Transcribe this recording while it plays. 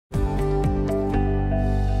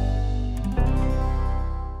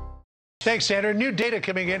Thanks, Sandra. New data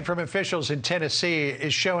coming in from officials in Tennessee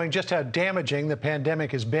is showing just how damaging the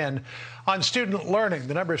pandemic has been on student learning.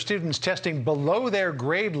 The number of students testing below their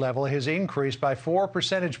grade level has increased by 4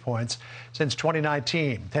 percentage points since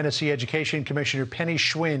 2019. Tennessee Education Commissioner Penny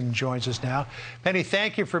Schwinn joins us now. Penny,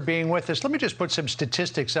 thank you for being with us. Let me just put some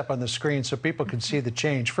statistics up on the screen so people can see the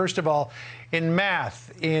change. First of all, in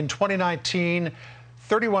math, in 2019,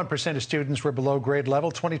 31% of students were below grade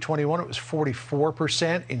level. 2021, it was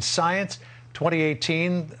 44%. In science,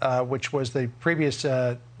 2018, which was the previous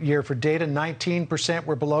year for data, 19%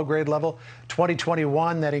 were below grade level.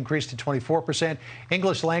 2021, that increased to 24%.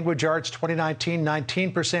 English language arts, 2019,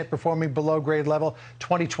 19% performing below grade level.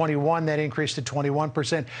 2021, that increased to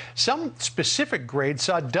 21%. Some specific grades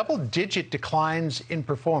saw double-digit declines in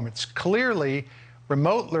performance. Clearly,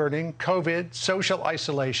 remote learning, COVID, social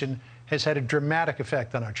isolation has had a dramatic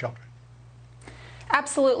effect on our children.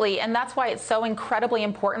 Absolutely, and that's why it's so incredibly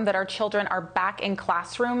important that our children are back in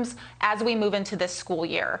classrooms as we move into this school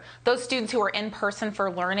year. Those students who were in person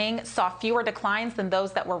for learning saw fewer declines than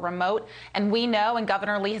those that were remote, and we know, and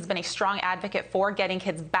Governor Lee has been a strong advocate for getting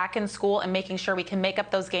kids back in school and making sure we can make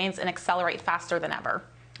up those gains and accelerate faster than ever.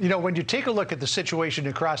 You know, when you take a look at the situation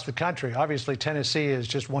across the country, obviously Tennessee is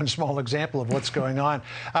just one small example of what's going on.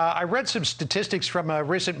 I read some statistics from a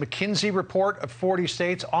recent McKinsey report of 40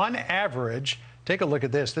 states. On average, take a look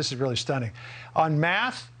at this. This is really stunning. On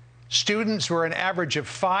math, students were an average of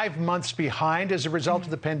 5 months behind as a result of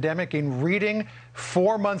the pandemic. In reading,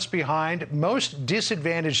 4 months behind. Most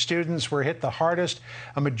disadvantaged students were hit the hardest.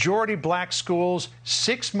 A majority black schools,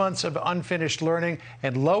 6 months of unfinished learning,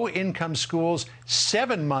 and low-income schools,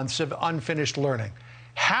 7 months of unfinished learning.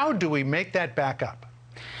 How do we make that back up?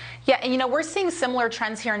 Yeah, and you know, we're seeing similar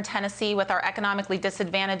trends here in Tennessee with our economically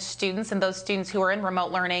disadvantaged students and those students who are in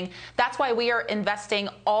remote learning. That's why we are investing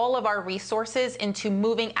all of our resources into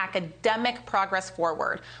moving academic progress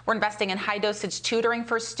forward. We're investing in high-dosage tutoring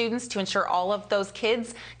for students to ensure all of those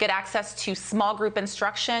kids get access to small group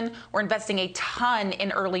instruction. We're investing a ton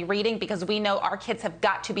in early reading because we know our kids have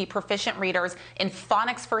got to be proficient readers in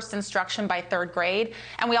phonics first instruction by 3rd grade.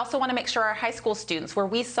 And we also want to make sure our high school students, where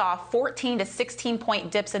we saw 14 to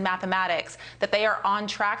 16-point dips in mathematics, that they are on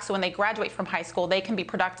track so when they graduate from high school, they can be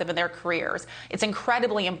productive in their careers. It's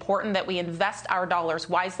incredibly important that we invest our dollars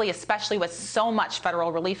wisely, especially with so much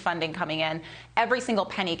federal relief funding coming in. Every single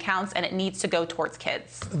penny counts, and it needs to go towards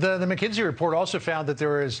kids. The McKinsey report also found that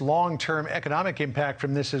there is long-term economic impact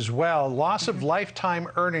from this as well. Loss of lifetime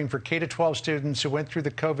earning for K-12 students who went through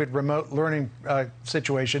the COVID remote learning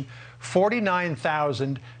situation,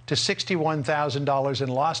 $49,000 to $61,000 in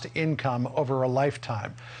lost income over a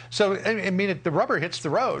lifetime. So, I mean, the rubber hits the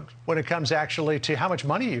road when it comes actually to how much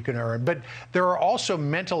money you can earn. But there are also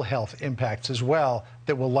mental health impacts as well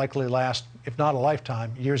that will likely last, if not a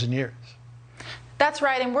lifetime, years and years. That's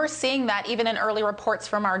right, and we're seeing that even in early reports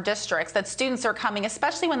from our districts, that students are coming,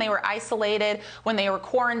 especially when they were isolated, when they were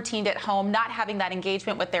quarantined at home, not having that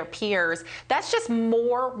engagement with their peers. That's just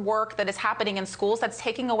more work that is happening in schools that's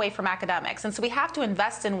taking away from academics. And so we have to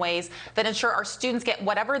invest in ways that ensure our students get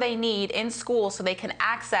whatever they need in school so they can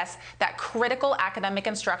access that critical academic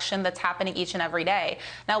instruction that's happening each and every day.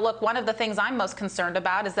 Now, look, one of the things I'm most concerned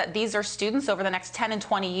about is that these are students over the next 10 and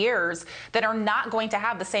 20 years that are not going to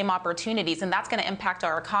have the same opportunities, and that's going to impact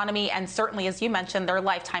our economy and certainly, as you mentioned, their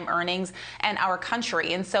lifetime earnings and our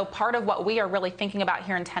country. And so part of what we are really thinking about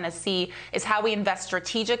here in Tennessee is how we invest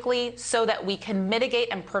strategically so that we can mitigate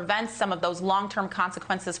and prevent some of those long-term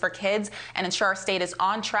consequences for kids and ensure our state is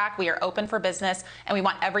on track. We are open for business, and we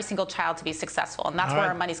want every single child to be successful, and that's where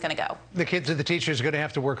our money's going to go. The kids and the teachers are going to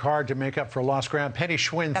have to work hard to make up for lost ground. Penny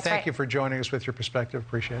Schwinn, thank you for joining us with your perspective.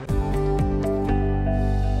 Appreciate it.